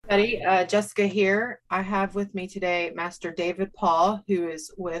Buddy, Jessica here. I have with me today Master David Paul, who is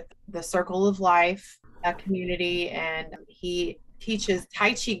with the Circle of Life community, and he teaches Tai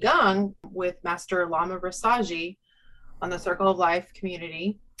Chi Gung with Master Lama Rasaji on the Circle of Life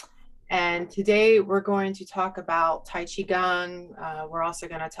community. And today we're going to talk about Tai Chi Gung. We're also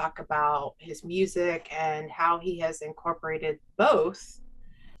going to talk about his music and how he has incorporated both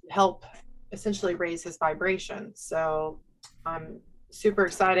to help essentially raise his vibration. So I'm super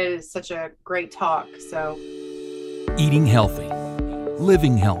excited. It's such a great talk. So, Eating healthy,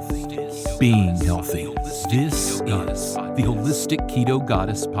 living healthy, being healthy. This is the Holistic Keto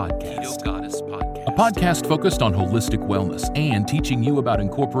Goddess Podcast. A podcast focused on holistic wellness and teaching you about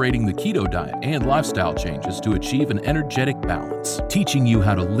incorporating the keto diet and lifestyle changes to achieve an energetic balance. Teaching you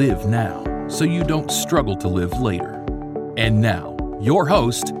how to live now so you don't struggle to live later. And now, your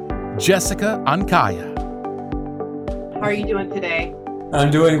host, Jessica Ankaya. how are you doing today? I'm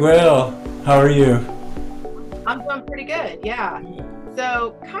doing well. How are you? I'm doing pretty good. Yeah.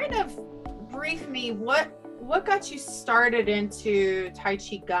 So, kind of brief me what got you started into Tai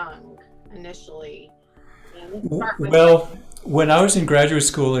Chi Gung initially? And let's start with Well, when I was in graduate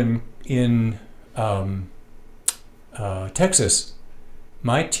school in Texas,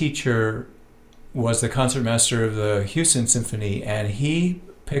 my teacher was the concertmaster of the Houston Symphony, and he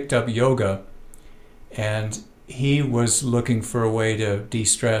picked up yoga, and he was looking for a way to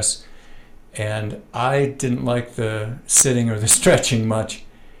de-stress, and I didn't like the sitting or the stretching much,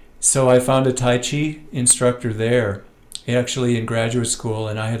 so I found a Tai Chi instructor there, actually in graduate school,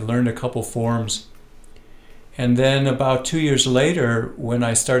 and I had learned a couple forms. And then about 2 years later, when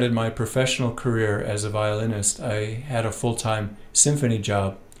I started my professional career as a violinist, I had a full-time symphony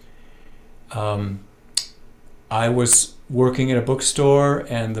job. I was working at a bookstore,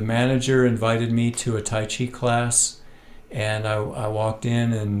 and the manager invited me to a Tai Chi class, and I walked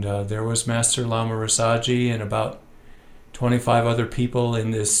in, and there was Master Lama Rasaji and about 25 other people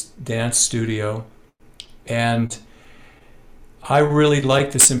in this dance studio, and I really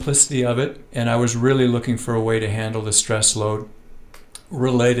liked the simplicity of it, and I was really looking for a way to handle the stress load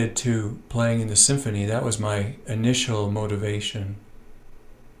related to playing in the symphony. That was my initial motivation.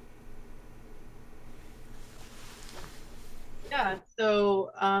 yeah. So,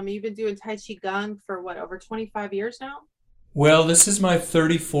 you've been doing Tai Chi Gung for what, over 25 years now? Well, this is my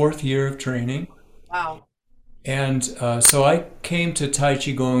 34th year of training, Wow. and so I came to Tai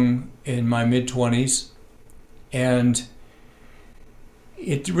Chi Gong in my mid-20s, and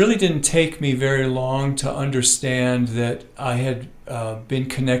it really didn't take me very long to understand that I had been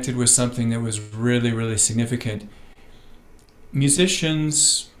connected with something that was really, really significant.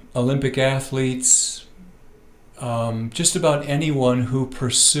 Musicians, Olympic athletes, just about anyone who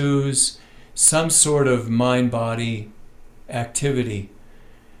pursues some sort of mind-body activity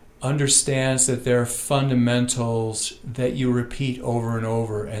understands that there are fundamentals that you repeat over and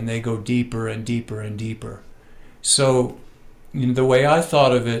over, and they go deeper and deeper and deeper. So, the way I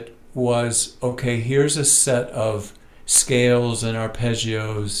thought of it was, okay, here's a set of scales and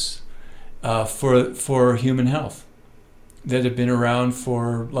arpeggios for human health that have been around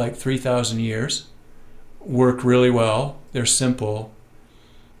for like 3,000 years, work really well, they're simple,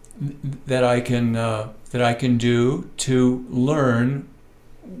 that I can do to learn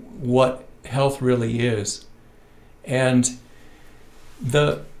what health really is. And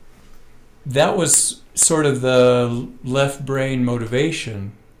that was sort of the left brain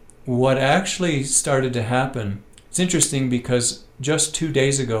motivation. What actually started to happen, it's interesting because just 2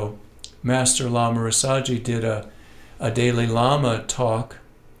 days ago, Master Lama Rasaji did a Dalai Lama talk,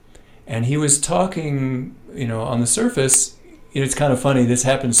 and he was talking, on the surface, it's kind of funny, this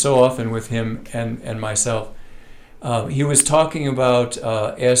happens so often with him and myself. He was talking about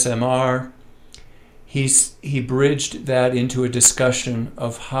ASMR. He bridged that into a discussion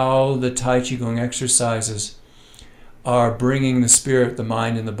of how the Tai Chi Gong exercises are bringing the spirit, the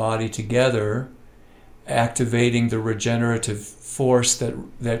mind, and the body together, activating the regenerative force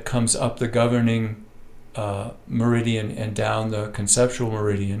that comes up the governing meridian and down the conceptual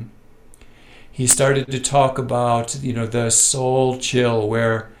meridian. He started to talk about the soul chill,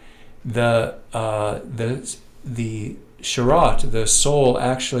 where the sharat, the soul,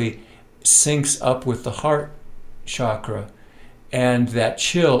 actually syncs up with the heart chakra, and that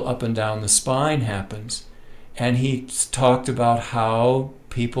chill up and down the spine happens. And he talked about how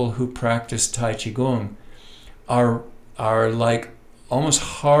people who practice Tai Chi Gong are like almost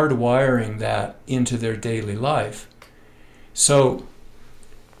hardwiring that into their daily life. So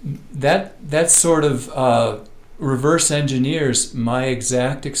that sort of reverse engineers my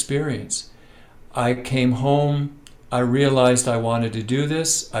exact experience. I came home I realized I wanted to do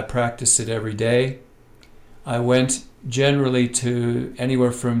this. I practiced it every day. I went generally to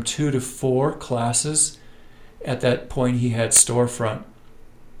anywhere from 2 to 4 classes. At that point, he had storefront.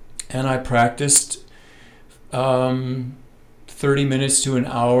 And I practiced 30 minutes to an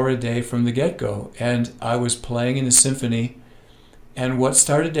hour a day from the get-go. And I was playing in the symphony. And what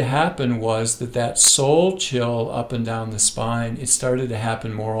started to happen was that soul chill up and down the spine, it started to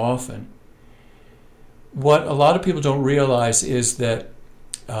happen more often. What a lot of people don't realize is that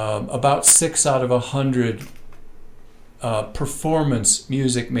about 6 out of 100 performance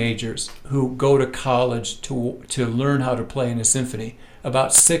music majors who go to college to learn how to play in a symphony,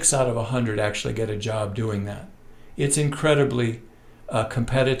 about 6 out of 100 actually get a job doing that. It's incredibly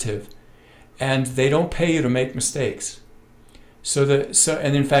competitive, and they don't pay you to make mistakes.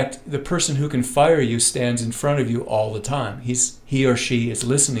 And in fact, the person who can fire you stands in front of you all the time. He or she is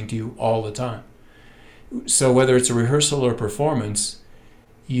listening to you all the time. So whether it's a rehearsal or performance,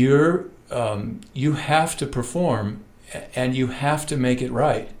 you have to perform, and you have to make it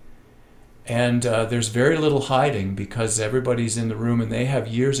right. And there's very little hiding because everybody's in the room and they have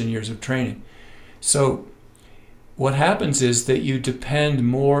years and years of training. So what happens is that you depend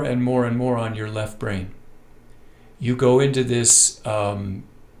more and more and more on your left brain. You go into this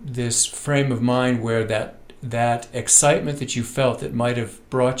frame of mind where that excitement that you felt that might have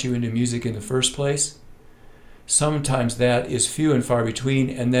brought you into music in the first place, sometimes that is few and far between,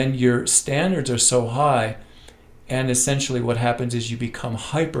 and then your standards are so high, and essentially what happens is you become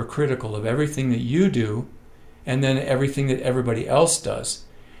hypercritical of everything that you do and then everything that everybody else does.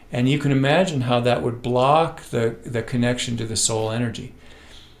 And you can imagine how that would block the connection to the soul energy.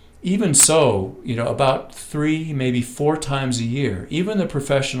 Even so, about 3, maybe 4 times a year, even the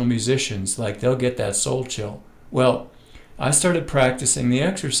professional musicians, they'll get that soul chill. Well, I started practicing the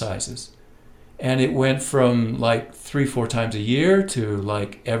exercises, and it went from 3-4 times a year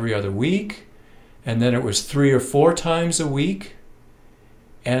to every other week, and then it was 3 or 4 times a week,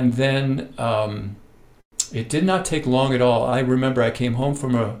 and then it did not take long at all. I remember I came home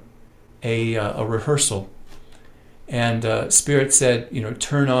from a rehearsal, and Spirit said,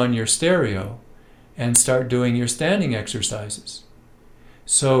 turn on your stereo and start doing your standing exercises.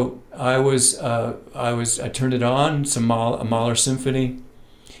 So I turned it on, a Mahler symphony,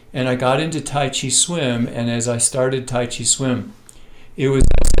 and I got into Tai Chi Swim. And as I started Tai Chi Swim, it was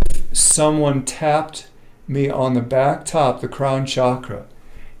as if someone tapped me on the back top, the crown chakra.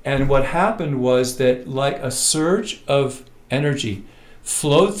 And what happened was that a surge of energy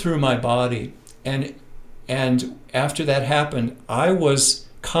flowed through my body, and after that happened, I was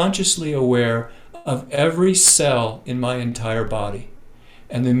consciously aware of every cell in my entire body.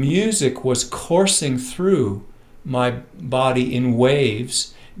 And the music was coursing through my body in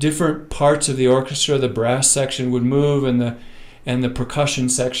waves. Different parts of the orchestra, the brass section would move, and the percussion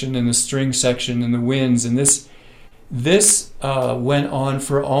section, and the string section, and the winds. And this went on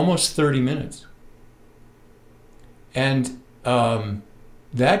for almost 30 minutes. And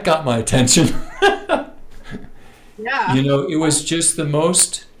that got my attention. Yeah. It was just the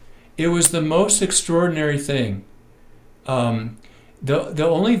most extraordinary thing. The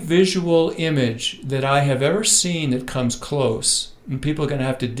only visual image that I have ever seen that comes close, and people are going to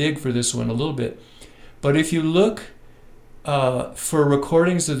have to dig for this one a little bit, but if you look for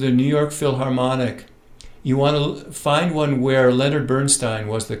recordings of the New York Philharmonic, you want to find one where Leonard Bernstein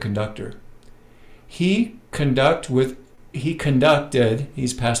was the conductor. He's passed away,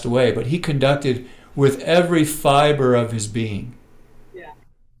 but he conducted with every fiber of his being.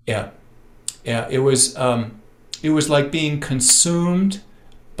 Yeah. It was like being consumed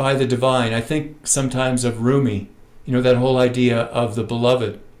by the divine. I think sometimes of Rumi, that whole idea of the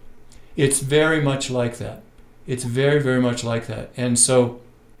beloved. It's very much like that. It's very, very much like that. And so,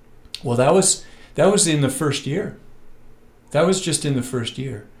 well, that was in the first year. That was just in the first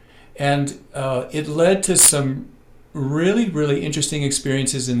year. And it led to some really, really interesting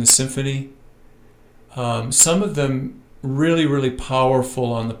experiences in the symphony. Some of them really, really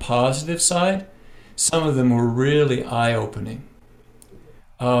powerful on the positive side. Some of them were really eye-opening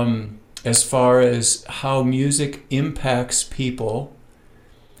as far as how music impacts people.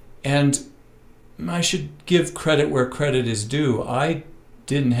 And I should give credit where credit is due. I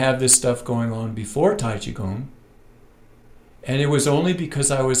didn't have this stuff going on before Tai Chi Gung. And it was only because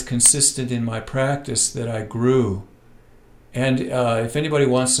I was consistent in my practice that I grew. And if anybody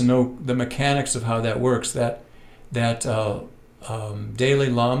wants to know the mechanics of how that works, that Dalai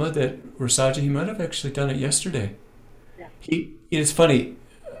Lama, that Rasaji, he might have actually done it yesterday. Yeah. It's funny,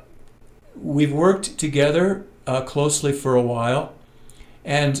 we've worked together closely for a while,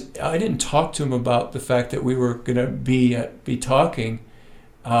 And I didn't talk to him about the fact that we were going to be talking,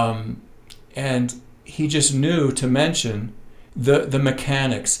 and he just knew to mention the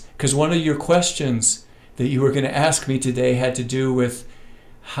mechanics, because one of your questions that you were going to ask me today had to do with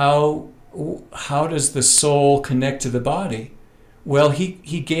how does the soul connect to the body. Well,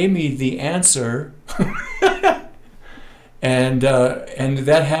 he gave me the answer, and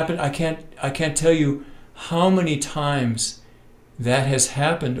that happened. I can't tell you how many times that has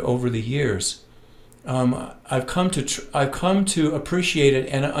happened over the years. I've come to appreciate it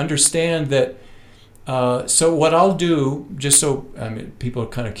and understand that. So what I'll do, just so people are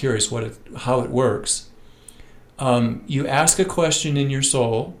kind of curious how it works. You ask a question in your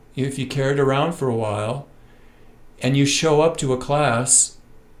soul, if you carry it around for a while, and you show up to a class,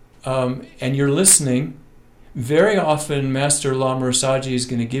 and you're listening. Very often, Master Lama Rasaji is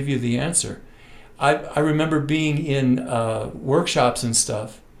going to give you the answer. I remember being in workshops and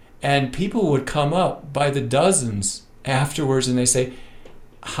stuff, and people would come up by the dozens afterwards, and they say,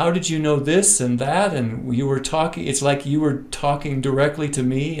 how did you know this and that? And you were talking, it's like you were talking directly to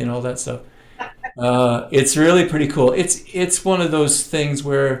me and all that stuff. It's really pretty cool. It's one of those things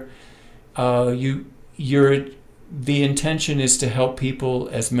where the intention is to help people,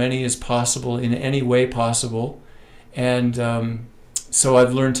 as many as possible, in any way possible. And so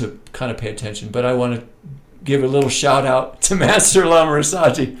I've learned to kind of pay attention. But I want to give a little shout out to Master Lama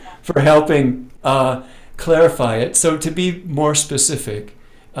Rasaji for helping clarify it. So to be more specific,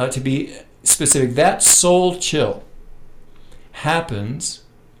 that soul chill happens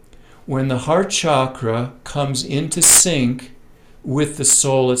when the heart chakra comes into sync with the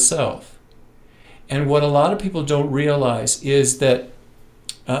soul itself. And what a lot of people don't realize is that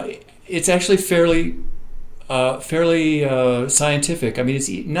it's actually fairly scientific. I mean, it's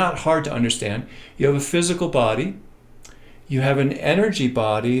not hard to understand. You have a physical body, you have an energy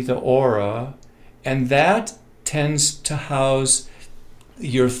body, the aura, and that tends to house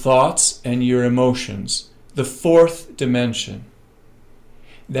your thoughts and your emotions, the fourth dimension.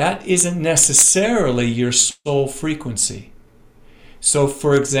 That isn't necessarily your soul frequency. So,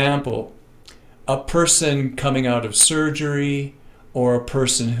 for example, a person coming out of surgery, or a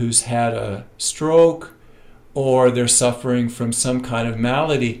person who's had a stroke, or they're suffering from some kind of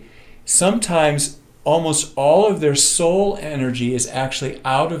malady, sometimes almost all of their soul energy is actually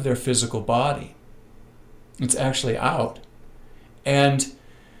out of their physical body. It's actually out. And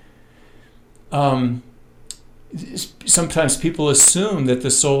sometimes people assume that the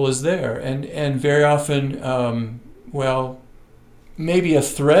soul is there, and very often, maybe a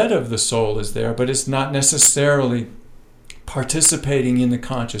thread of the soul is there, but it's not necessarily participating in the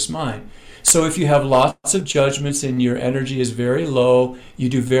conscious mind. So if you have lots of judgments and your energy is very low, you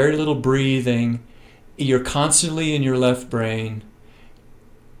do very little breathing, you're constantly in your left brain,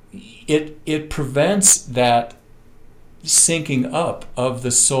 it prevents that syncing up of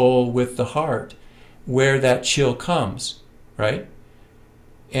the soul with the heart, where that chill comes, right?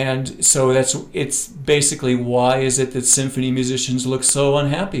 And so it's basically, why is it that symphony musicians look so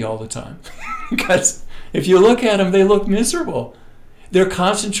unhappy all the time? Because if you look at them, they look miserable. They're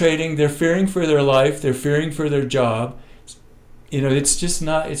concentrating, they're fearing for their life, they're fearing for their job. It's just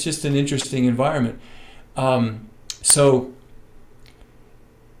an interesting environment. So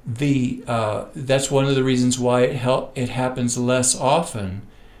that's one of the reasons why it happens less often.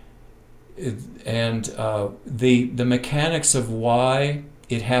 And the mechanics of why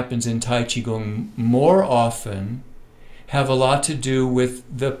it happens in Tai Chi Gong more often have a lot to do with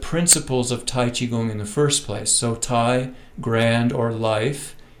the principles of Tai Chi Gong in the first place. So Tai, grand or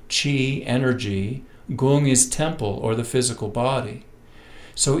life, Chi, energy, Gung is temple or the physical body.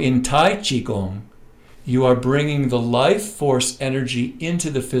 So in Tai Chi Gong, you are bringing the life force energy into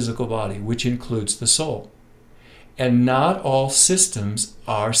the physical body, which includes the soul. And not all systems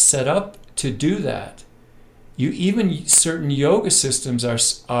are set up to do that. Even certain yoga systems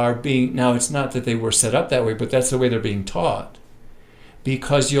are being, now it's not that they were set up that way, but that's the way they're being taught.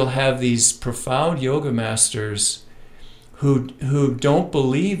 Because you'll have these profound yoga masters who don't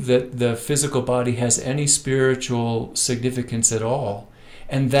believe that the physical body has any spiritual significance at all.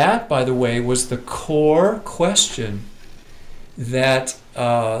 And that, by the way, was the core question that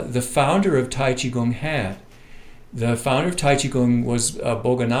the founder of Tai Chi Gong had. The founder of Tai Chi Gong was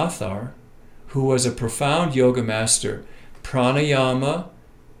Boganathar, who was a profound yoga master, pranayama,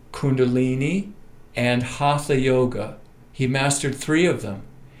 kundalini, and hatha yoga. He mastered 3 of them.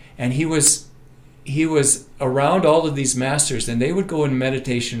 And he was around all of these masters, and they would go in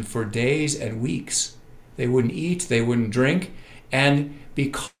meditation for days and weeks. They wouldn't eat, they wouldn't drink, and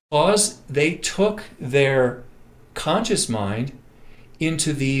because they took their conscious mind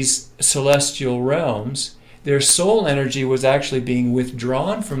into these celestial realms, their soul energy was actually being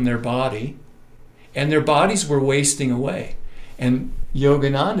withdrawn from their body, and their bodies were wasting away. And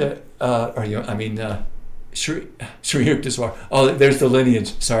Yogananda, Sri Yukteswar. Oh, there's the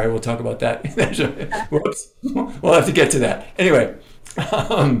lineage. Sorry, we'll talk about that. Whoops. We'll have to get to that. Anyway,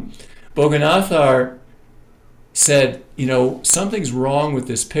 Boganathar said, something's wrong with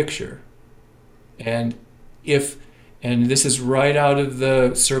this picture. And this is right out of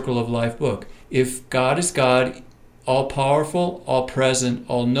the Circle of Life book. If God is God, all-powerful, all-present,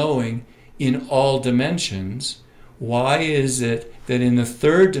 all-knowing, in all dimensions, why is it that in the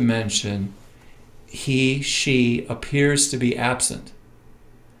third dimension, he, she appears to be absent?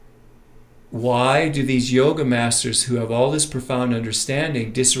 Why do these yoga masters who have all this profound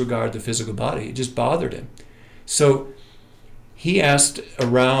understanding disregard the physical body? It just bothered him. So he asked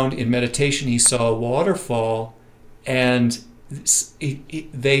around in meditation, he saw a waterfall, and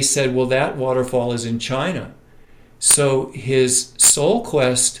they said, well, that waterfall is in China. So his soul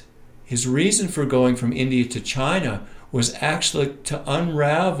quest, his reason for going from India to China was actually to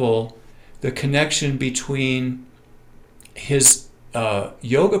unravel the connection between his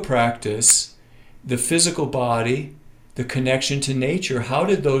yoga practice, the physical body, the connection to nature. How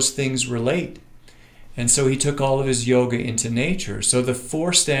did those things relate? And so he took all of his yoga into nature. So the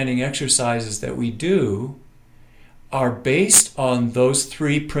 4 standing exercises that we do are based on those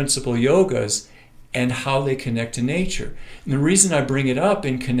 3 principal yogas and how they connect to nature. And the reason I bring it up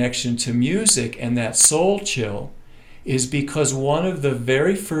in connection to music and that soul chill is because one of the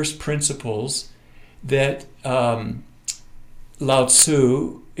very first principles that Lao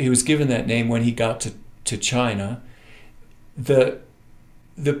Tzu, he was given that name when he got to China, the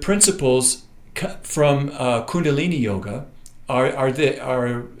principles from Kundalini Yoga are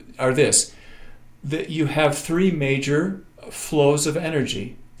this: that you have 3 major flows of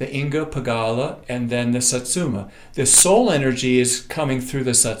energy, the Inga, Pagala, and then the Satsuma. The soul energy is coming through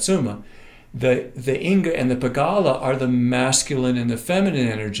the Satsuma. The Inga and the Pagala are the masculine and the feminine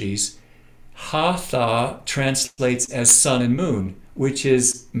energies. Hatha translates as sun and moon, which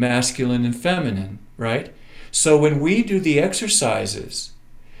is masculine and feminine, right? So when we do the exercises,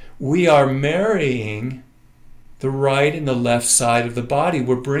 we are marrying the right and the left side of the body.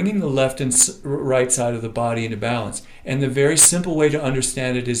 We're bringing the left and right side of the body into balance. And the very simple way to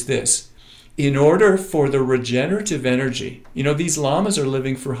understand it is this. In order for the regenerative energy, these lamas are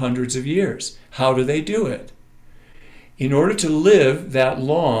living for hundreds of years. How do they do it? In order to live that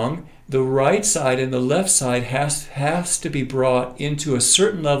long, the right side and the left side has to be brought into a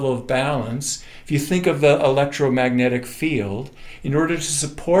certain level of balance. If you think of the electromagnetic field, in order to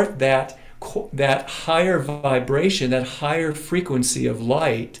support that higher vibration, that higher frequency of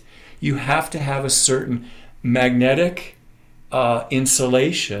light, you have to have a certain magnetic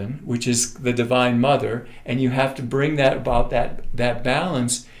insulation, which is the Divine Mother, and you have to bring that about that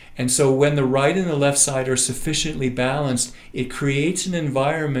balance. And so when the right and the left side are sufficiently balanced, it creates an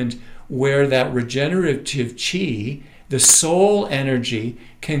environment where that regenerative chi, the soul energy,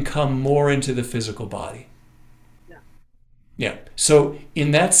 can come more into the physical body. Yeah. So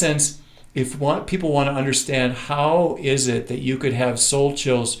in that sense, if people want to understand how is it that you could have soul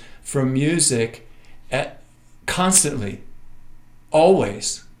chills from music constantly,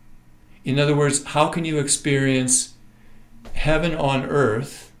 always. In other words, how can you experience heaven on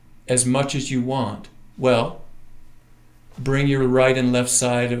earth as much as you want? Well, bring your right and left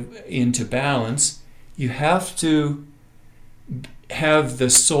side into balance. You have to have the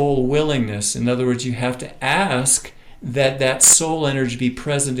soul willingness. In other words, you have to ask that soul energy be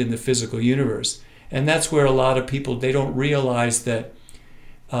present in the physical universe. And that's where a lot of people, they don't realize that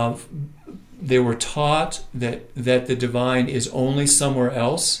they were taught that the divine is only somewhere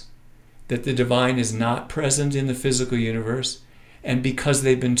else, that the divine is not present in the physical universe. And because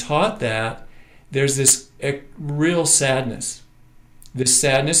they've been taught that, there's this real sadness, this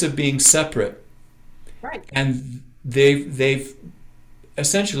sadness of being separate. Right. And they've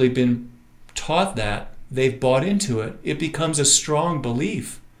essentially been taught that. They've bought into it. It becomes a strong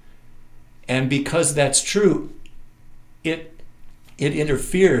belief. And because that's true, it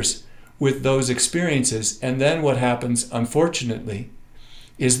interferes with those experiences. And then what happens, unfortunately,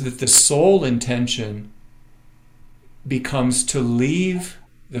 is that the soul intention becomes to leave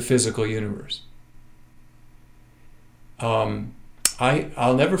the physical universe.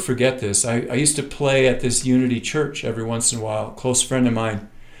 I'll never forget this. I used to play at this Unity Church every once in a while. A close friend of mine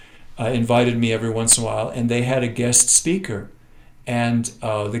invited me every once in a while, and they had a guest speaker. And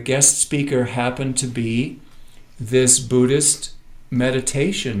the guest speaker happened to be this Buddhist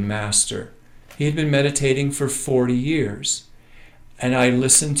meditation master. He had been meditating for 40 years. and I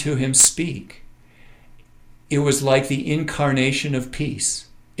listened to him speak. It was like the incarnation of peace.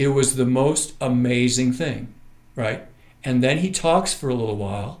 It was the most amazing thing, right? And then he talks for a little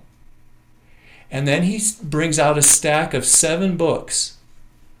while, and then he brings out a stack of 7 books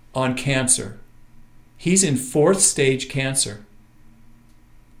on cancer. He's in 4th stage cancer.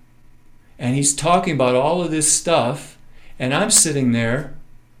 And he's talking about all of this stuff, and I'm sitting there,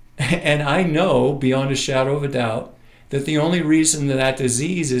 and I know beyond a shadow of a doubt that the only reason that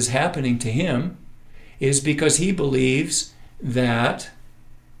disease is happening to him is because he believes that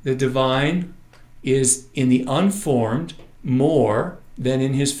the divine is in the unformed more than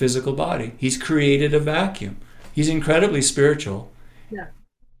in his physical body. He's created a vacuum. He's incredibly spiritual. Yeah.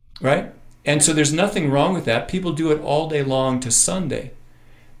 Right? And so there's nothing wrong with that. People do it all day long to Sunday.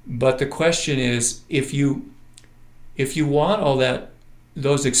 But the question is, if you want all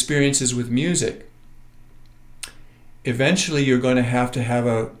those experiences with music, eventually you're going to have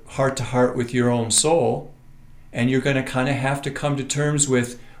a heart-to-heart with your own soul, and you're going to kind of have to come to terms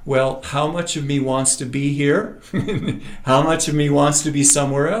with, well, how much of me wants to be here? How much of me wants to be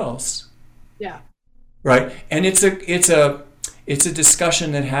somewhere else? Yeah. Right? And it's a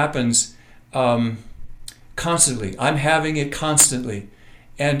discussion that happens constantly. I'm having it constantly.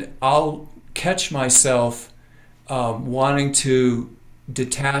 And I'll catch myself wanting to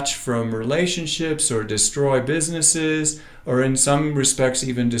detach from relationships or destroy businesses, or in some respects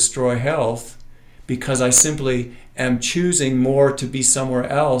even destroy health, because I simply am choosing more to be somewhere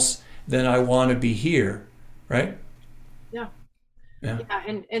else than I want to be here, right? Yeah. Yeah.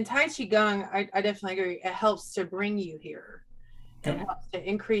 And Tai Chi Gung, I definitely agree. It helps to bring you here. It Yeah. helps to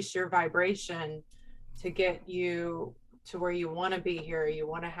increase your vibration to get you to where you want to be here. You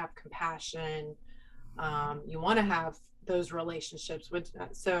want to have compassion. You want to have those relationships.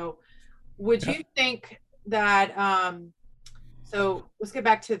 So would you think that, so let's get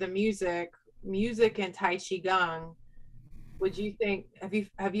back to the music and Tai Chi Gung. Would you think,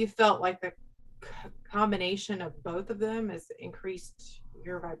 have you felt like the combination of both of them has increased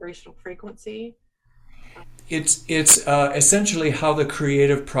your vibrational frequency? It's essentially how the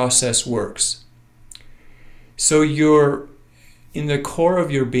creative process works. So you're, in the core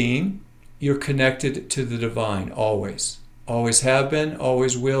of your being, you're connected to the divine always. Always have been,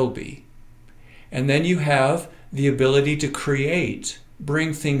 always will be. And then you have the ability to create,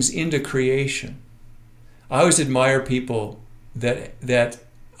 bring things into creation. I always admire people that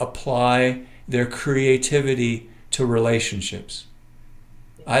apply their creativity to relationships.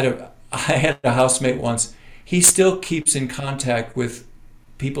 I had a housemate once. He still keeps in contact with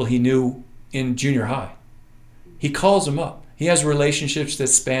people he knew in junior high. He calls them up. He has relationships that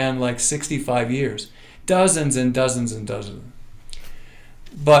span like 65 years. Dozens and dozens and dozens.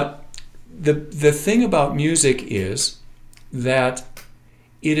 But the thing about music is that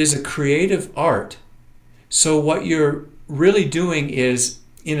it is a creative art. So what you're really doing is,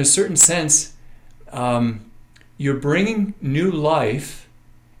 in a certain sense, you're bringing new life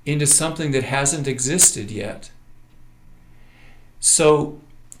into something that hasn't existed yet. So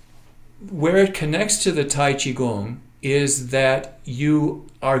where it connects to the Tai Chi Gung is that you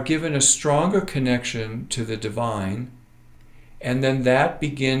are given a stronger connection to the divine, and then that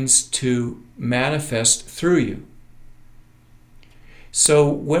begins to manifest through you. So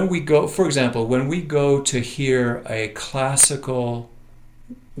when we go, for example, when we go to hear a classical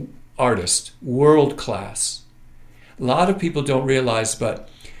artist, world class, a lot of people don't realize, but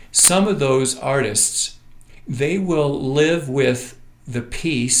some of those artists, they will live with the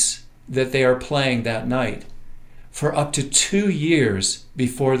piece that they are playing that night for up to 2 years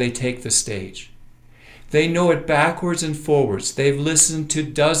before they take the stage. They know it backwards and forwards. They've listened to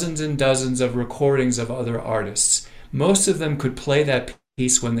dozens and dozens of recordings of other artists. Most of them could play that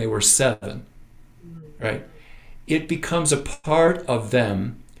piece when they were 7, right? It becomes a part of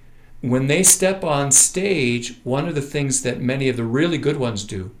them. When they step on stage, one of the things that many of the really good ones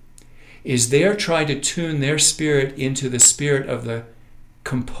do is they're trying to tune their spirit into the spirit of the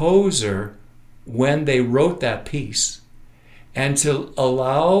composer when they wrote that piece, and to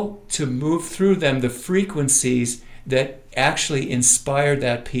allow to move through them the frequencies that actually inspired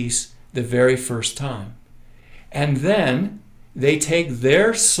that piece the very first time. And then they take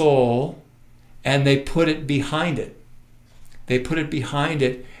their soul and they put it behind it. They put it behind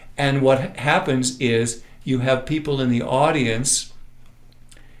it, and what happens is you have people in the audience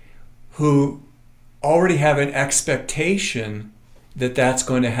who already have an expectation that that's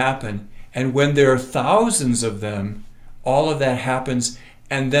going to happen. And when there are thousands of them, all of that happens.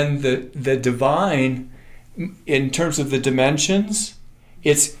 And then the divine, in terms of the dimensions,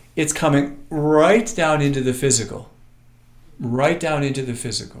 it's coming right down into the physical. right down into the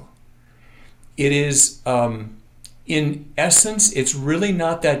physical. It is, in essence, it's really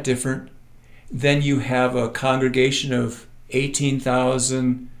not that different than you have a congregation of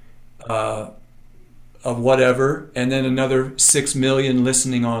 18,000 of whatever, and then another 6 million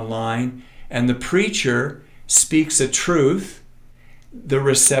listening online, and the preacher speaks a truth. The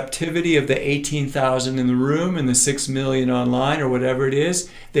receptivity of the 18,000 in the room and the 6 million online, or whatever it is,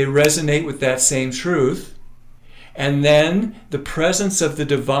 they resonate with that same truth. And then the presence of the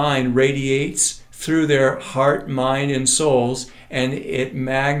divine radiates through their heart, mind, and souls, and it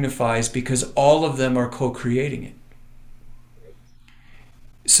magnifies because all of them are co-creating it.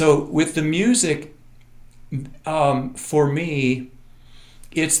 So with the music, for me,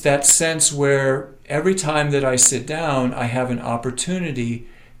 it's that sense where every time that I sit down, I have an opportunity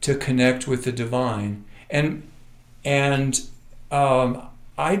to connect with the divine. And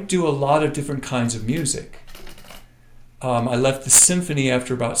I do a lot of different kinds of music. I left the symphony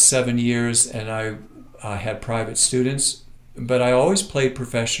after about 7 years, and I had private students, but I always played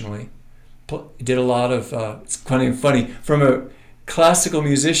professionally. Did a lot of, it's funny, from a classical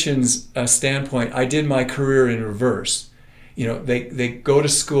musician's standpoint, I did my career in reverse. You know, they go to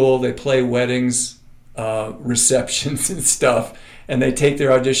school, they play weddings, receptions and stuff, and they take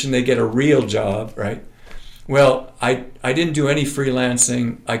their audition, they get a real job, right? Well, I didn't do any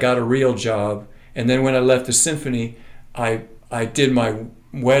freelancing, I got a real job, and then when I left the symphony, I did my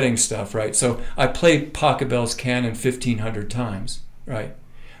wedding stuff, right? So I played Pachelbel's canon 1,500 times, right?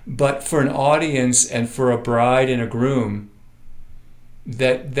 But for an audience and for a bride and a groom,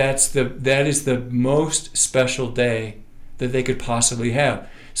 that is the most special day that they could possibly have.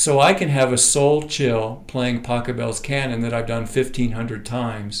 So I can have a soul chill playing Pachelbel's canon that I've done 1,500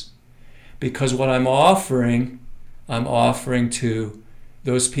 times, because what I'm offering to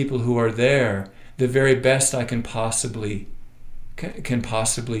those people who are there the very best I can possibly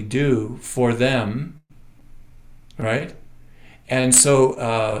do for them, right? And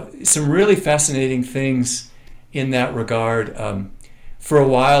so some really fascinating things in that regard. For a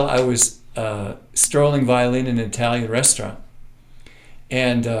while, I was strolling violin in an Italian restaurant,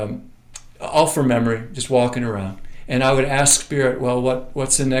 and all from memory, just walking around. And I would ask Spirit, well,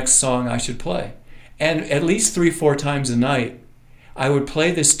 what's the next song I should play? And at least 3-4 times a night, I would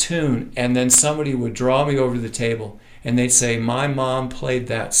play this tune, and then somebody would draw me over to the table, and they'd say, my mom played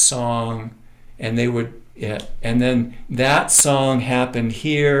that song, and they would, yeah, and then that song happened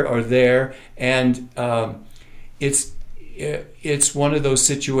here or there, and it's one of those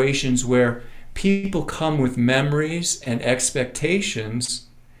situations where people come with memories and expectations,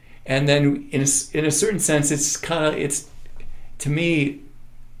 and then in a certain sense, it's to me,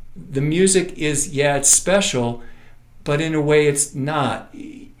 the music is, yeah, it's special, but in a way it's not.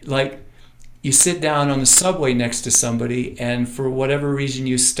 Like, you sit down on the subway next to somebody, and for whatever reason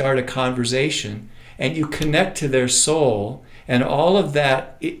you start a conversation, and you connect to their soul, and all of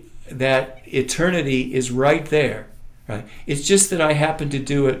that eternity is right there. Right? It's just that I happen to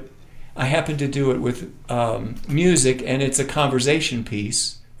do it with music, and it's a conversation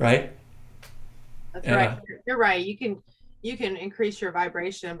piece, right? That's right. You're right. You can increase your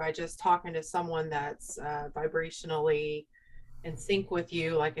vibration by just talking to someone that's vibrationally in sync with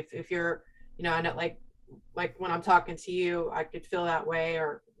you. Like if you're, I know, like when I'm talking to you, I could feel that way.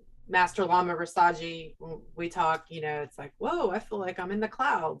 Or Master Lama Rasaji, when we talk, it's like, whoa, I feel like I'm in the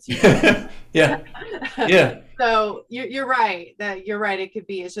clouds. Yeah. Yeah. So you're right. It could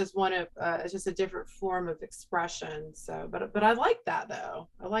be, it's just it's just a different form of expression. So, but I like that though.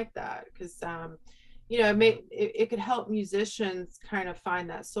 I like that because, it could help musicians kind of find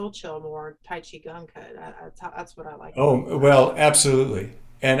that soul chill more. Tai Chi Gung could. That's what I like. Oh, well, absolutely.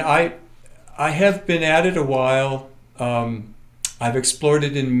 And I have been at it a while. I've explored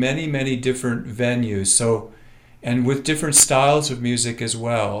it in many, many different venues. So, and with different styles of music as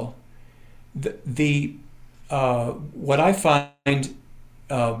well. What I find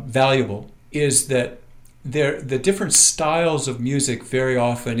valuable is that the different styles of music very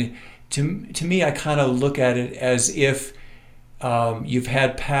often, to me, I kind of look at it as if you've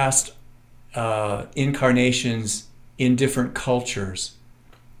had past incarnations in different cultures.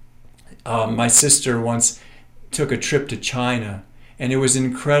 My sister once took a trip to China, and it was an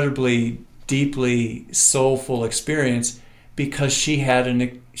incredibly deeply soulful experience because she had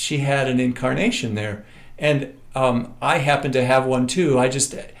an incarnation there, and I happened to have one too. I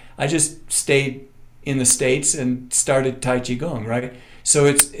just stayed in the States and started Tai Chi Gung, right? So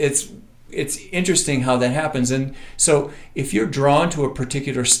it's interesting how that happens. And so if you're drawn to a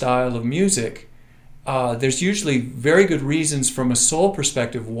particular style of music, there's usually very good reasons from a soul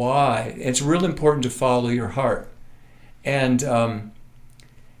perspective why. It's real important to follow your heart. And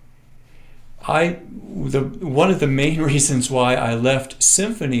one of the main reasons why I left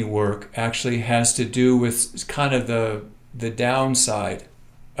symphony work actually has to do with kind of the downside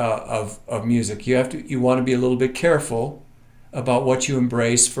of music. You want to be a little bit careful about what you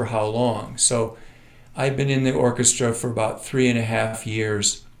embrace for how long. So I've been in the orchestra for about 3.5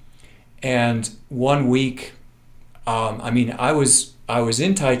 years, and 1 week, I was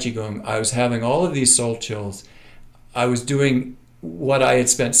in Tai Chi Gung. I was having all of these soul chills. I was doing what I had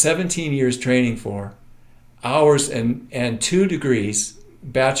spent 17 years training for, hours and 2 degrees,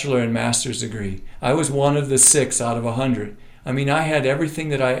 bachelor and master's degree. I was one of the 6 out of 100. I had everything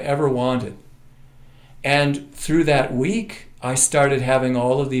that I ever wanted. And through that week, I started having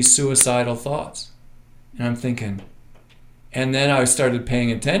all of these suicidal thoughts. And I'm thinking, and then I started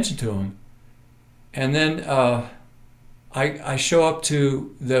paying attention to them. And then I show up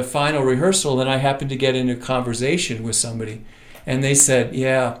to the final rehearsal, and I happen to get into a conversation with somebody. And they said,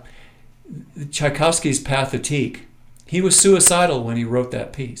 yeah, Tchaikovsky's Pathétique. He was suicidal when he wrote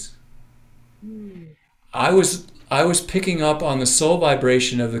that piece. I was picking up on the soul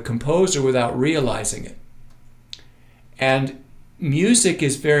vibration of the composer without realizing it. And music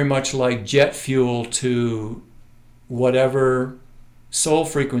is very much like jet fuel to whatever soul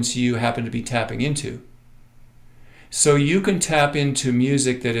frequency you happen to be tapping into. So you can tap into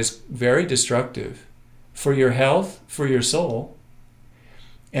music that is very destructive for your health, for your soul.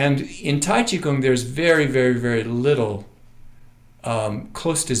 And in Tai Chi Kung, there's very, very, very little,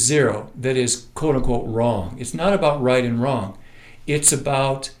 close to zero, that is quote unquote wrong. It's not about right and wrong. It's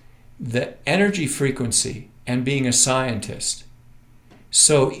about the energy frequency and being a scientist.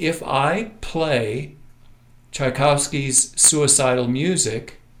 So if I play Tchaikovsky's suicidal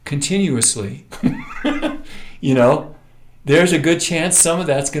music continuously, there's a good chance some of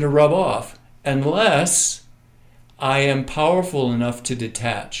that's going to rub off, unless I am powerful enough to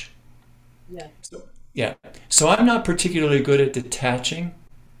detach. So I'm not particularly good at detaching.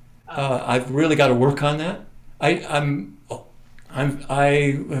 I've really got to work on that. I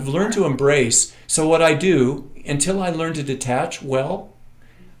have learned to embrace. So what I do, until I learn to detach well,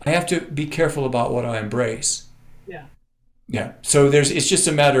 I have to be careful about what I embrace. Yeah. So it's just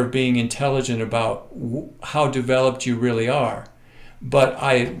a matter of being intelligent about how developed you really are. But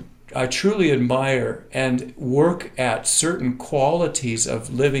I truly admire and work at certain qualities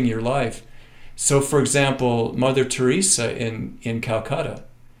of living your life. So, for example, Mother Teresa in Calcutta,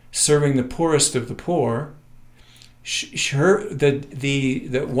 serving the poorest of the poor, one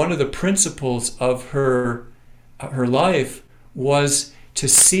of the principles of her life was to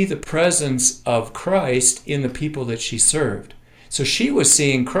see the presence of Christ in the people that she served. So she was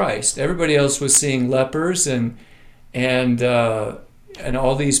seeing Christ. Everybody else was seeing lepers and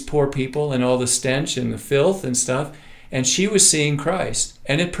all these poor people and all the stench and the filth and stuff. And she was seeing Christ,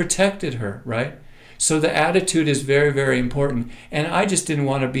 and it protected her, right? So the attitude is very, very important. And I just didn't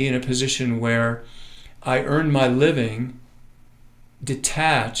want to be in a position where I earned my living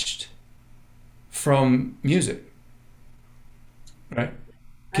detached from music, right?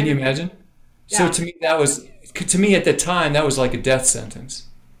 Can you imagine? Yeah. So to me at the time, that was like a death sentence.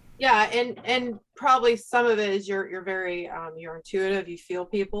 Yeah, and probably some of it is you're very you're intuitive, you feel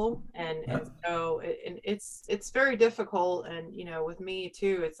people, and so it's very difficult. And with me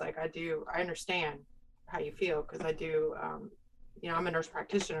too, it's like I understand how you feel, because I do I'm a nurse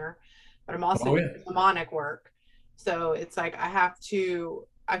practitioner, but I'm also doing demonic work. So it's like I have to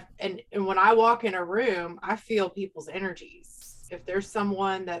and when I walk in a room, I feel people's energies. If there's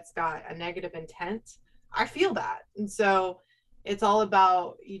someone that's got a negative intent, I feel that. And so it's all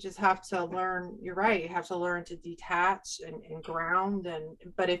about, you just have to learn, you're right, you have to learn to detach and ground.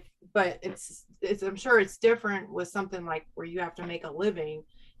 But it's I'm sure it's different with something like where you have to make a living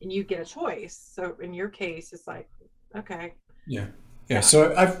and you get a choice. So in your case, it's like, okay. Yeah.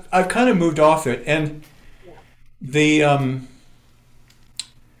 So I've kind of moved off it, and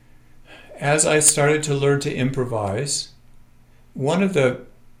as I started to learn to improvise, one of the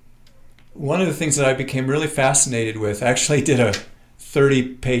things that I became really fascinated with, I actually did a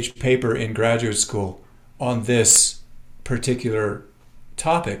 30-page paper in graduate school on this particular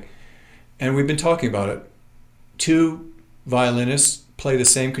topic, and we've been talking about it. 2 violinists play the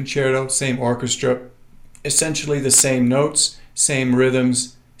same concerto, same orchestra, essentially the same notes, same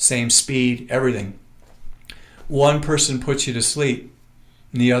rhythms, same speed, everything. One person puts you to sleep,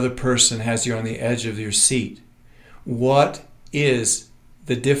 and the other person has you on the edge of your seat. What is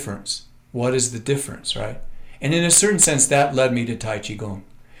the difference? What is the difference, right? And in a certain sense, that led me to Tai Chi Gung,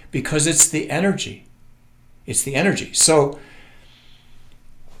 because it's the energy. It's the energy. So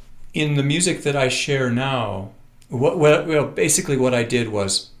in the music that I share now, Basically what I did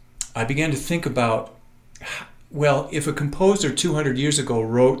was I began to think about, well, if a composer 200 years ago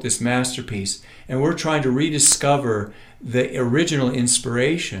wrote this masterpiece and we're trying to rediscover the original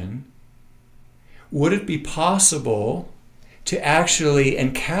inspiration, would it be possible to actually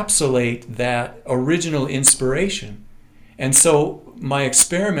encapsulate that original inspiration? And so my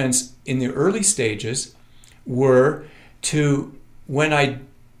experiments in the early stages were to, when I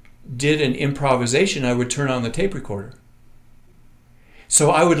did an improvisation, I would turn on the tape recorder. So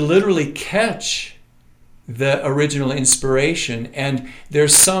I would literally catch the original inspiration. And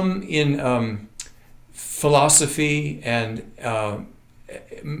there's some in philosophy and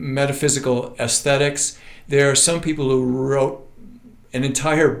metaphysical aesthetics. There are some people who wrote an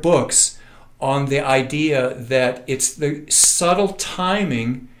entire books on the idea that it's the subtle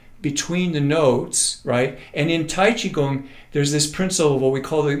timing between the notes, right? And in Tai Chi Gong, there's this principle of what we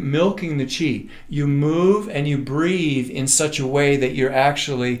call the milking the chi. You move and you breathe in such a way that you're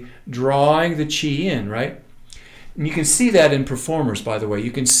actually drawing the chi in, right? And you can see that in performers, by the way.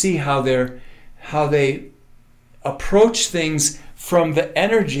 You can see how they approach things from the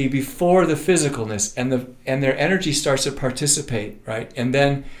energy before the physicalness, and their energy starts to participate, right? And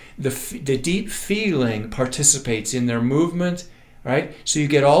then the deep feeling participates in their movement, right? So you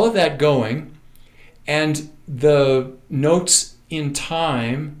get all of that going, and the notes in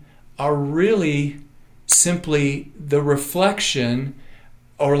time are really simply the reflection,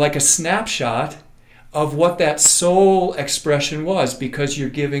 or like a snapshot of what that soul expression was, because you're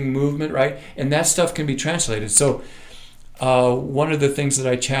giving movement, right? And that stuff can be translated. So one of the things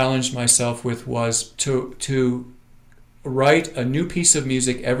that I challenged myself with was to write a new piece of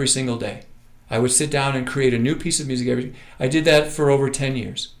music every single day. I would sit down and create a new piece of music I did that for over 10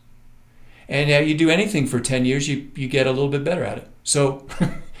 years. And you do anything for 10 years, you get a little bit better at it. So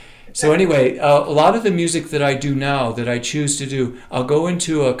so anyway, a lot of the music that I do now, that I choose to do, I'll go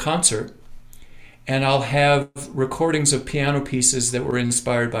into a concert and I'll have recordings of piano pieces that were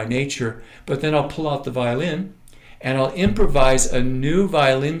inspired by nature, but then I'll pull out the violin and I'll improvise a new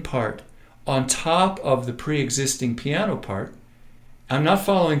violin part on top of the pre-existing piano part. I'm not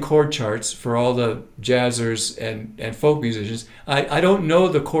following chord charts for all the jazzers and folk musicians. I don't know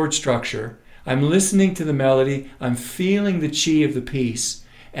the chord structure. I'm listening to the melody, I'm feeling the chi of the piece,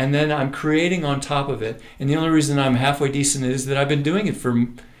 and then I'm creating on top of it. And the only reason I'm halfway decent is that I've been doing it for,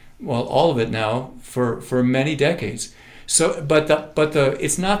 well, all of it now for many decades. So,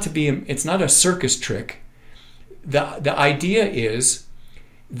 it's not a circus trick. The idea is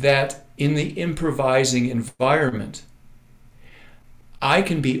that in the improvising environment, I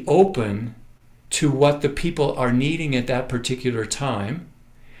can be open to what the people are needing at that particular time.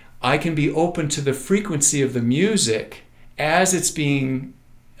 I can be open to the frequency of the music as it's being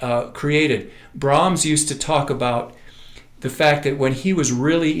created. Brahms used to talk about the fact that when he was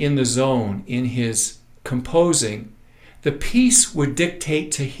really in the zone in his composing, the piece would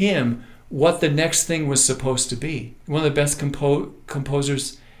dictate to him what the next thing was supposed to be. One of the best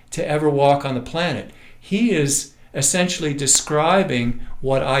composers to ever walk on the planet. He is essentially describing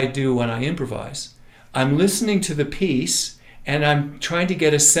what I do when I improvise. I'm listening to the piece and I'm trying to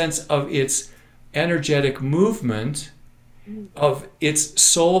get a sense of its energetic movement, of its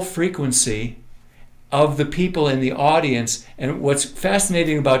soul frequency, of the people in the audience. And what's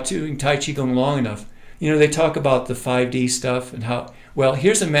fascinating about doing Tai Chi Gong long enough, they talk about the 5D stuff and how, well,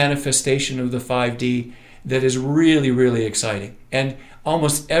 here's a manifestation of the 5D that is really, really exciting. And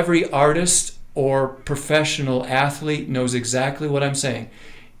almost every artist or professional athlete knows exactly what I'm saying.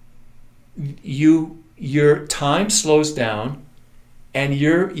 Your time slows down and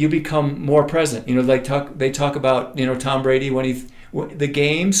you become more present. They talk about, Tom Brady, when the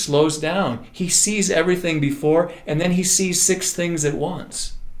game slows down. He sees everything before and then he sees 6 things at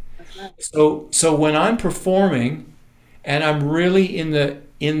once. So when I'm performing and I'm really in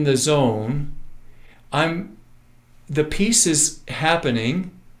the zone, the piece is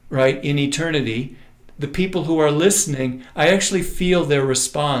happening, right, in eternity. The people who are listening, I actually feel their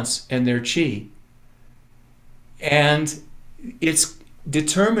response and their chi. And it's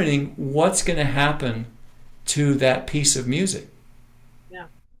determining what's going to happen to that piece of music. Yeah.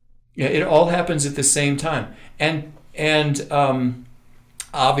 Yeah, it all happens at the same time. And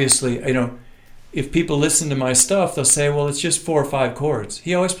obviously, if people listen to my stuff, they'll say, well, it's just 4 or 5 chords.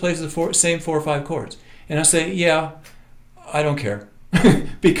 He always plays the same 4 or 5 chords. And I'll say, yeah, I don't care.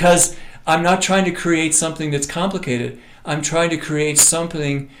 Because I'm not trying to create something that's complicated. I'm trying to create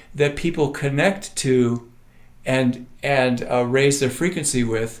something that people connect to and raise their frequency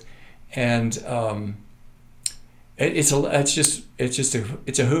with. And it's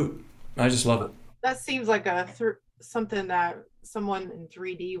a hoot. I just love it. that seems like something that someone in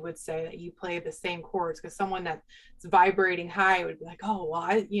 3D would say, that you play the same chords, because someone that's vibrating high would be like, oh well,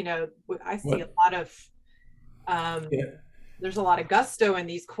 I see a What? lot of Yeah. there's a lot of gusto in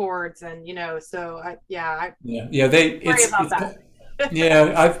these chords, and so I Yeah. Yeah. They. worry It's. about It's. that.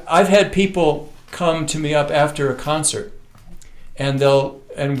 Yeah. I've had people come to me up after a concert, and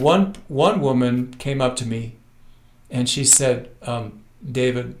one woman came up to me, and she said,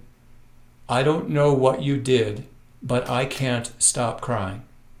 David, I don't know what you did, but I can't stop crying.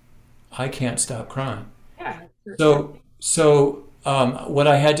 I can't stop crying. Yeah, for sure. So what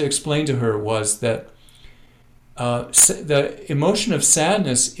I had to explain to her was that the emotion of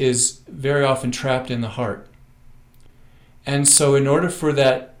sadness is very often trapped in the heart. And so in order for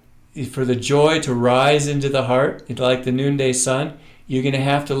the joy to rise into the heart, like the noonday sun, you're going to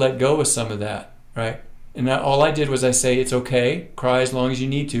have to let go of some of that, right? And all I did was I say, it's okay, cry as long as you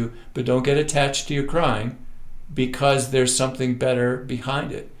need to, but don't get attached to your crying, because there's something better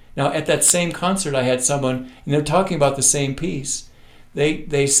behind it. Now, at that same concert, I had someone, and they're talking about the same piece.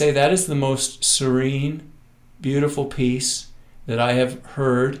 They say that is the most serene, beautiful piece that I have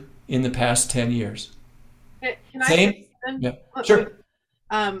heard in the past 10 years. Can I Same? say something? Yeah, sure.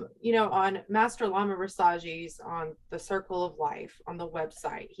 On Master Lama Rasaji's, on the Circle of Life on the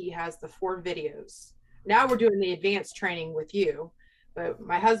website, he has the 4 videos. Now we're doing the advanced training with you, but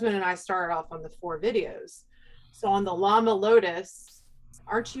my husband and I started off on the 4 videos. So on the Lama Lotus,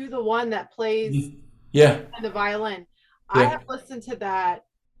 aren't you the one that plays Yeah, the violin? I yeah. have listened to that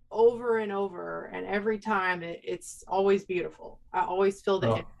over and over, and every time it's always beautiful. I always feel the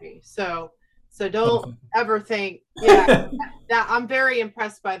Oh. energy. So don't ever think, yeah, that I'm very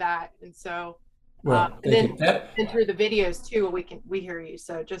impressed by that. And so Well, and thank you. then through the videos too, we hear you.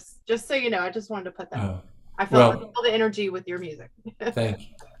 So just so you know, I just wanted to put that. Oh, I feel well, the energy with your music. thank you.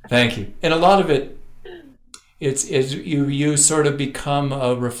 Thank you. And a lot of it, it's you sort of become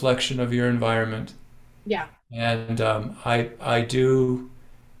a reflection of your environment. Yeah. And I do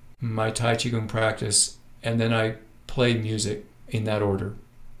my Tai Chi Gung practice, and then I play music in that order.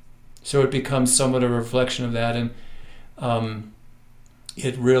 So it becomes somewhat a reflection of that, and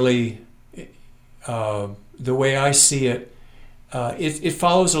it really, the way I see it, it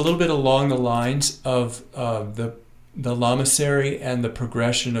follows a little bit along the lines of the lamasery and the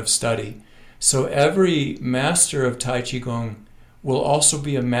progression of study. So every master of Tai Chi Gong will also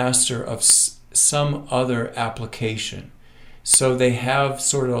be a master of some other application. So they have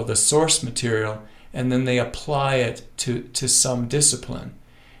sort of the source material, and then they apply it to some discipline.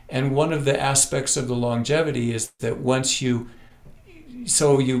 And one of the aspects of the longevity is that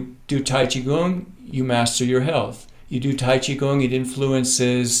so you do Tai Chi Gong, you master your health. You do Tai Chi Gong, it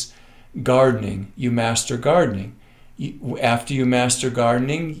influences gardening. You master gardening. After you master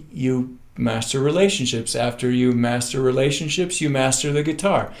gardening, you master relationships. After you master relationships, you master the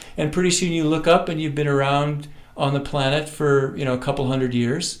guitar. And pretty soon you look up and you've been around on the planet for a couple hundred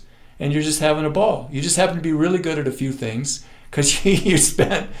years, and you're just having a ball. You just happen to be really good at a few things because you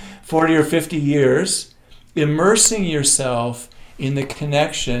spent 40 or 50 years immersing yourself in the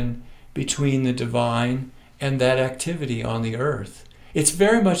connection between the divine and that activity on the earth. It's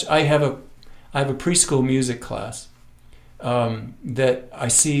very much, I have a preschool music class that I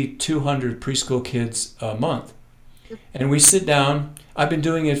see 200 preschool kids a month. And we sit down. I've been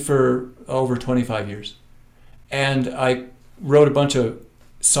doing it for over 25 years. And I wrote a bunch of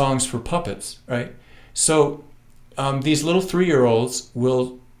songs for puppets, right? So these little 3-year-olds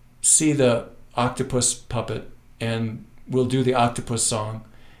will see the octopus puppet and will do the octopus song.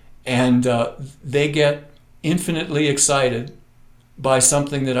 And they get infinitely excited by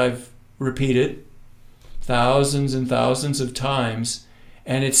something that I've repeated thousands and thousands of times,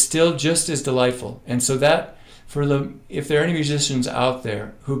 and it's still just as delightful. And so that, if there are any musicians out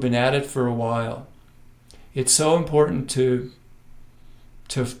there who've been at it for a while, it's so important to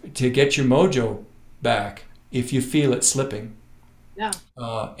get your mojo back if you feel it slipping. Yeah.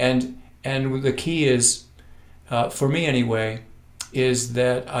 And the key is, for me anyway, is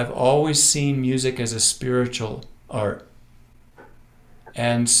that I've always seen music as a spiritual art.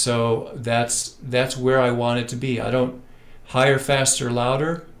 And so that's where I want it to be. I don't higher, faster,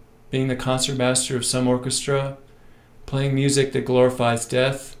 louder, being the concert master of some orchestra, playing music that glorifies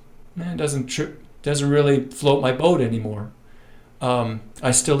death, doesn't really float my boat anymore.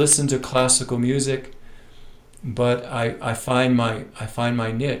 I still listen to classical music, but I find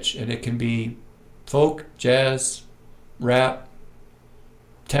my niche, and it can be folk, jazz, rap,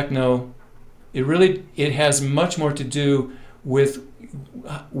 techno. It has much more to do with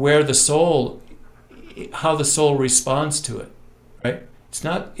how the soul responds to it, right?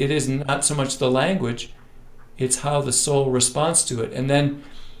 It is not so much the language, it's how the soul responds to it. And then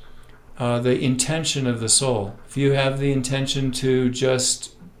the intention of the soul. If you have the intention to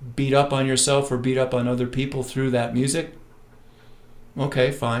just beat up on yourself or beat up on other people through that music,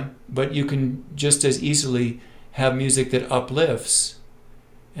 okay, fine. But you can just as easily have music that uplifts.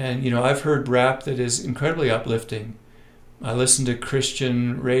 And, I've heard rap that is incredibly uplifting. I listen to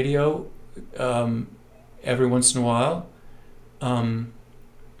Christian radio every once in a while.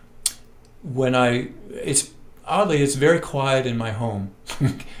 It's very quiet in my home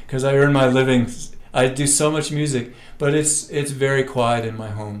because I earn my living. I do so much music, but it's very quiet in my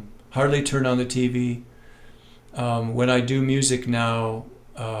home. Hardly turn on the TV. When I do music now,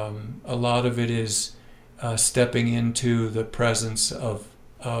 a lot of it is stepping into the presence of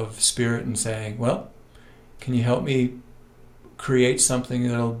spirit and saying, well, can you help me create something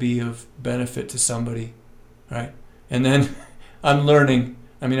that'll be of benefit to somebody, right? And then I'm learning.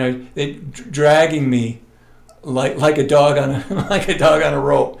 Dragging me like a dog on a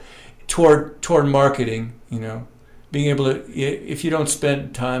rope toward marketing. Being able to, if you don't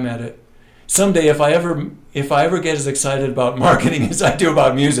spend time at it, someday if I ever get as excited about marketing as I do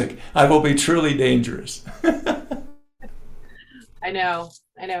about music, I will be truly dangerous. I know.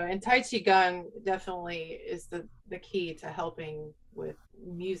 And Tai Chi Gung definitely is the key to helping with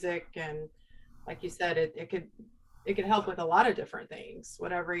music. And like you said, it could help with a lot of different things,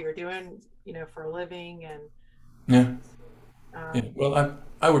 whatever you're doing, for a living. And yeah. Well,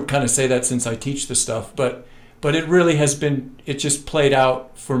 I would kind of say that since I teach the stuff, but it really has been, it just played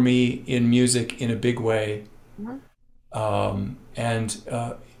out for me in music in a big way. Mm-hmm.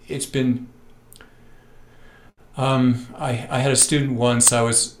 It's been, I had a student once, I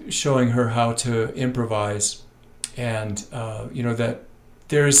was showing her how to improvise, and that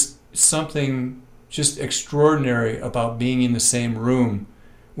there's something just extraordinary about being in the same room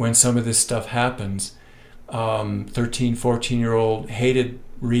when some of this stuff happens. 13, 14-year-old, hated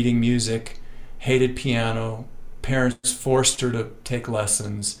reading music, hated piano, parents forced her to take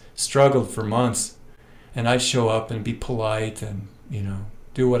lessons, struggled for months, and I'd show up and be polite and,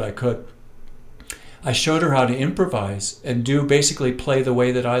 do what I could. I showed her how to improvise and basically play the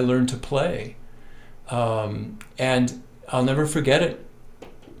way that I learned to play. And I'll never forget it.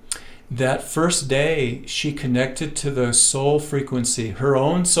 That first day, she connected to the soul frequency, her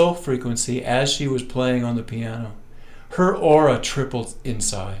own soul frequency, as she was playing on the piano. Her aura tripled in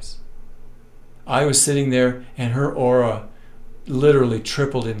size. I was sitting there, and her aura literally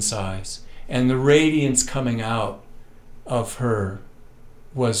tripled in size. And the radiance coming out of her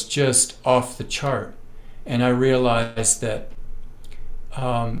was just off the chart. And I realized that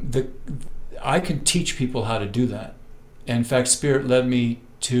I can teach people how to do that. And in fact, Spirit led me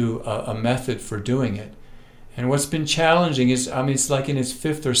to a method for doing it. And what's been challenging is, it's like in its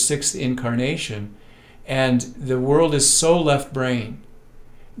 5th or 6th incarnation, and the world is so left brain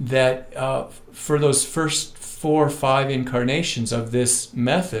that for those first 4 or 5 incarnations of this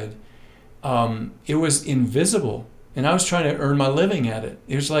method, it was invisible. And I was trying to earn my living at it.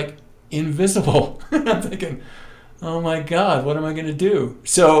 It was like invisible. I'm thinking, oh my God, what am I going to do?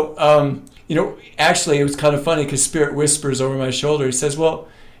 So, actually it was kind of funny because Spirit whispers over my shoulder. He says, well,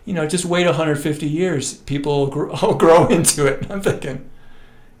 just wait 150 years. People will grow into it. And I'm thinking,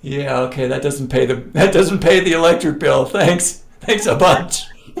 yeah, okay, that doesn't pay the electric bill. Thanks a bunch.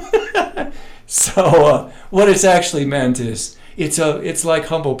 So what it's actually meant is it's like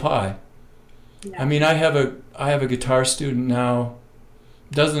humble pie. Yeah. I have a guitar student now,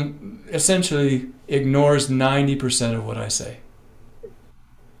 essentially ignores 90% of what I say.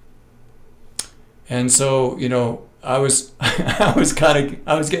 And so, I was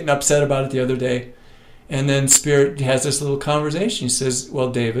getting upset about it the other day, and then Spirit has this little conversation. He says, "Well,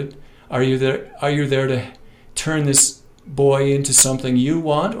 David, are you there to turn this boy into something you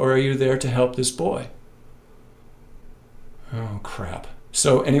want, or are you there to help this boy?" Oh crap.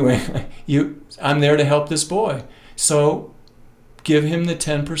 So anyway, I'm there to help this boy. So give him the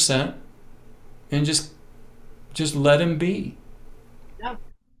 10% and just let him be. Yeah.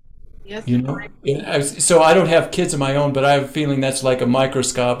 Yes. So I don't have kids of my own, but I have a feeling that's like a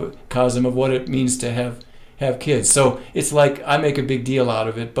microcosm of what it means to have kids. So it's like I make a big deal out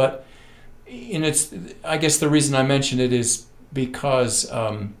of it, but I guess the reason I mention it is because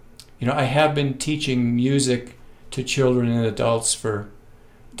I have been teaching music to children and adults for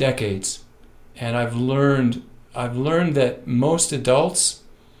decades, and I've learned that most adults,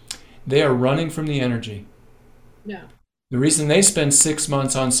 they are running from the energy. Yeah. The reason they spend 6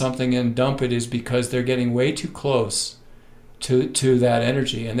 months on something and dump it is because they're getting way too close to that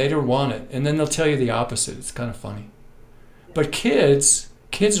energy, and they don't want it. And then they'll tell you the opposite. It's kind of funny. But kids,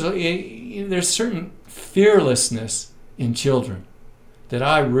 there's certain fearlessness in children that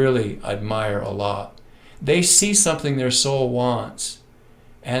I really admire a lot. They see something their soul wants,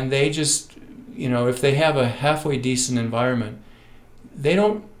 and they just, if they have a halfway decent environment, they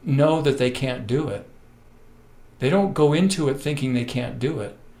don't know that they can't do it. They don't go into it thinking they can't do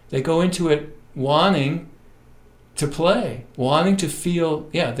it. They go into it wanting to play, wanting to feel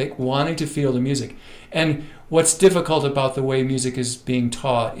the music. And what's difficult about the way music is being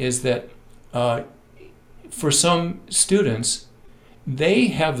taught is that for some students, they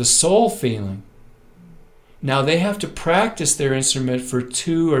have the soul feeling. Now they have to practice their instrument for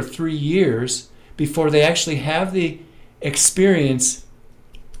 2 or 3 years before they actually have the experience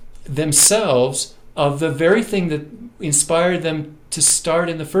themselves of the very thing that inspired them to start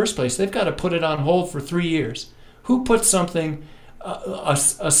in the first place. They've got to put it on hold for 3 years. Who puts something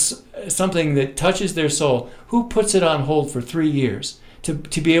something that touches their soul, who puts it on hold for 3 years to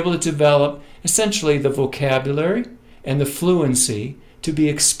be able to develop essentially the vocabulary and the fluency to be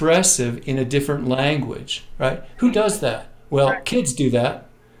expressive in a different language, right? Who does that? Well, kids do that.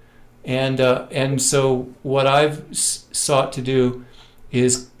 And so what I've sought to do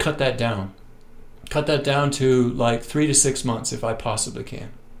is cut that down. Cut that down to like 3 to 6 months if I possibly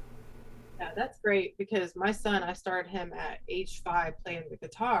can. Yeah, that's great, because my son, I started him at age 5 playing the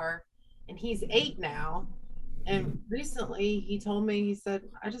guitar, and he's 8 now. And recently he told me, he said,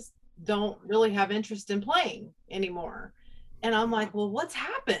 I just don't really have interest in playing anymore. And I'm like, well, what's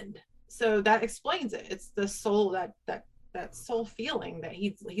happened? So that explains it. It's the soul, that soul feeling that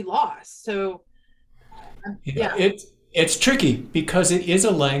he lost. So yeah. It's tricky because it is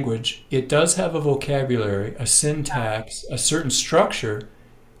a language. It does have a vocabulary, a syntax, a certain structure.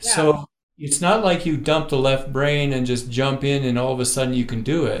 Yeah. So it's not like you dump the left brain and just jump in and all of a sudden you can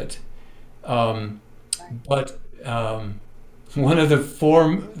do it. But one of the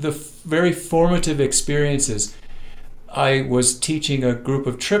very formative experiences, I was teaching a group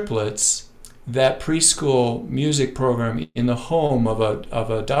of triplets that preschool music program in the home of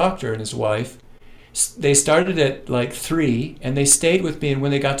a doctor and his wife. They started at like 3 and they stayed with me, and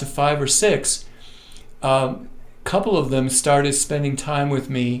when they got to 5 or 6, a couple of them started spending time with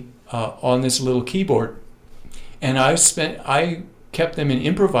me on this little keyboard, and I kept them in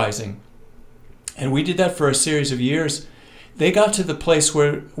improvising, and we did that for a series of years. They got to the place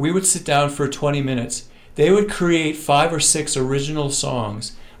where we would sit down for 20 minutes. They would create 5 or 6 original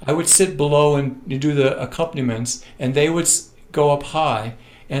songs. I would sit below and do the accompaniments, and they would go up high.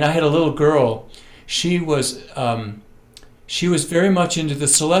 And I had a little girl. She was very much into the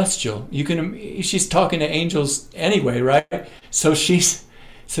celestial. She's talking to angels anyway, right? So she's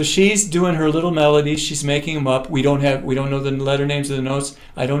doing her little melodies. She's making them up. We don't know the letter names of the notes.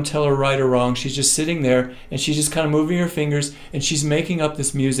 I don't tell her right or wrong. She's just sitting there and she's just kind of moving her fingers and she's making up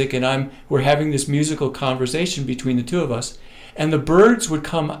this music, and we're having this musical conversation between the two of us. And the birds would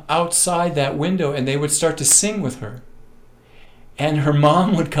come outside that window and they would start to sing with her. And her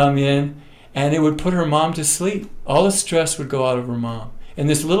mom would come in, and it would put her mom to sleep. All the stress would go out of her mom. And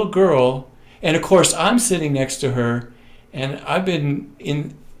this little girl, and of course I'm sitting next to her, and I've been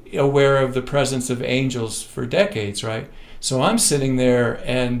aware of the presence of angels for decades, right? So I'm sitting there,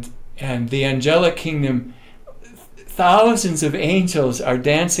 and the angelic kingdom, thousands of angels are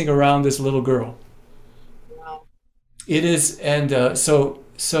dancing around this little girl. Wow. It is, and so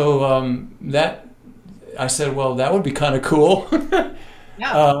that I said, well, that would be kind of cool.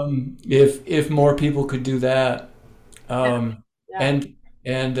 Yeah. If more people could do that, Yeah.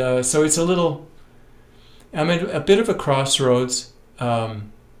 and so it's a little, I'm at a bit of a crossroads,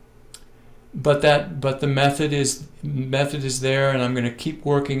 but the method is there, and I'm going to keep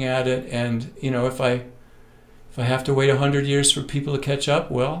working at it. And if I have to wait 100 years for people to catch up,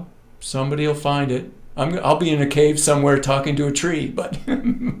 well, somebody will find it. I'll be in a cave somewhere talking to a tree, but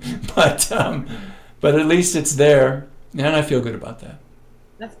but at least it's there, and I feel good about that.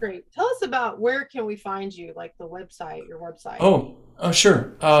 That's great. Tell us about, where can we find you, like the website, your website? Oh,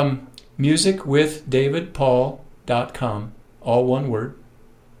 sure. musicwithdavidpaul.com, all one word.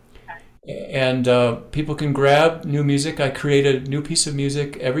 Okay. And people can grab new music. I create a new piece of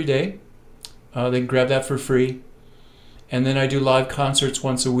music every day. They can grab that for free. And then I do live concerts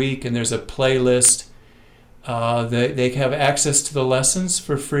once a week, and there's a playlist. They have access to the lessons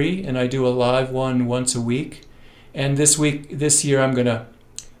for free, and I do a live one once a week. And this year, I'm gonna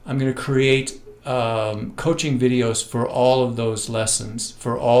create coaching videos for all of those lessons,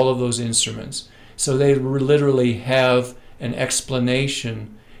 for all of those instruments. So they literally have an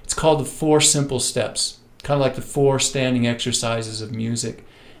explanation. It's called the 4 simple steps, kind of like the 4 standing exercises of music.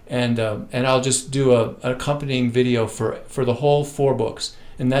 and I'll just do an accompanying video for the whole 4 books,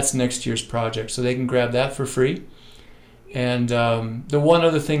 and that's next year's project, so they can grab that for free. And the one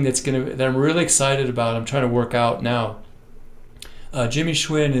other thing that I'm really excited about, I'm trying to work out now. Jimmy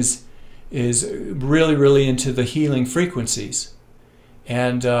Schwinn is really, really into the healing frequencies,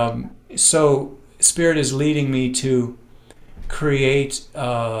 and so Spirit is leading me to create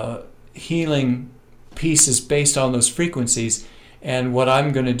healing pieces based on those frequencies. And what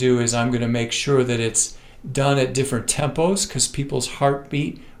I'm going to do is I'm going to make sure that it's done at different tempos, because people's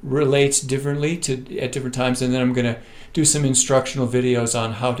heartbeat relates differently at different times. And then I'm going to do some instructional videos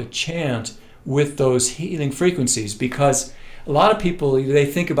on how to chant with those healing frequencies, because a lot of people, they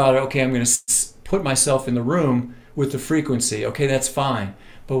think about it, okay, I'm going to put myself in the room with the frequency. Okay, that's fine.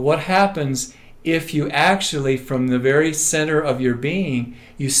 But what happens if you actually, from the very center of your being,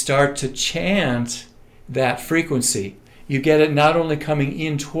 you start to chant that frequency? You get it not only coming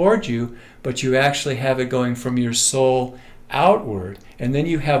in toward you, but you actually have it going from your soul outward. And then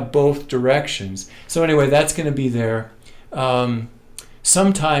you have both directions. So anyway, that's going to be there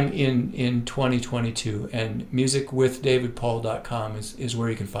sometime in 2022. And musicwithdavidpaul.com is where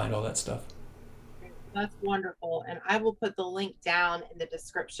you can find all that stuff. That's wonderful. And I will put the link down in the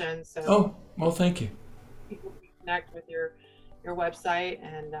description. So oh, well, thank you. People can connect with your website.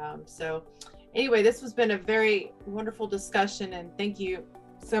 And so anyway, this has been a very wonderful discussion, and thank you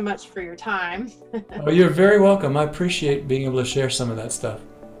so much for your time. Oh, you're very welcome. I appreciate being able to share some of that stuff.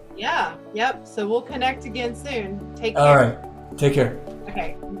 Yeah. Yep. So we'll connect again soon. Take care. All right. Take care.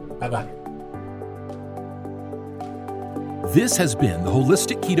 Okay. Bye-bye. This has been the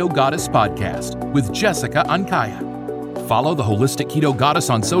Holistic Keto Goddess Podcast with Jessica Ankaya. Follow the Holistic Keto Goddess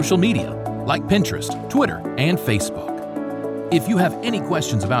on social media like Pinterest, Twitter, and Facebook. If you have any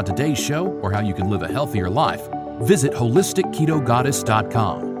questions about today's show or how you can live a healthier life, visit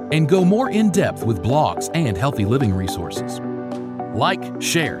holisticketogoddess.com and go more in depth with blogs and healthy living resources. Like,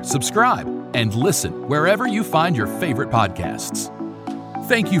 share, subscribe, and listen wherever you find your favorite podcasts.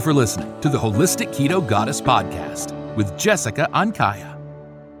 Thank you for listening to the Holistic Keto Goddess Podcast with Jessica Ankaya.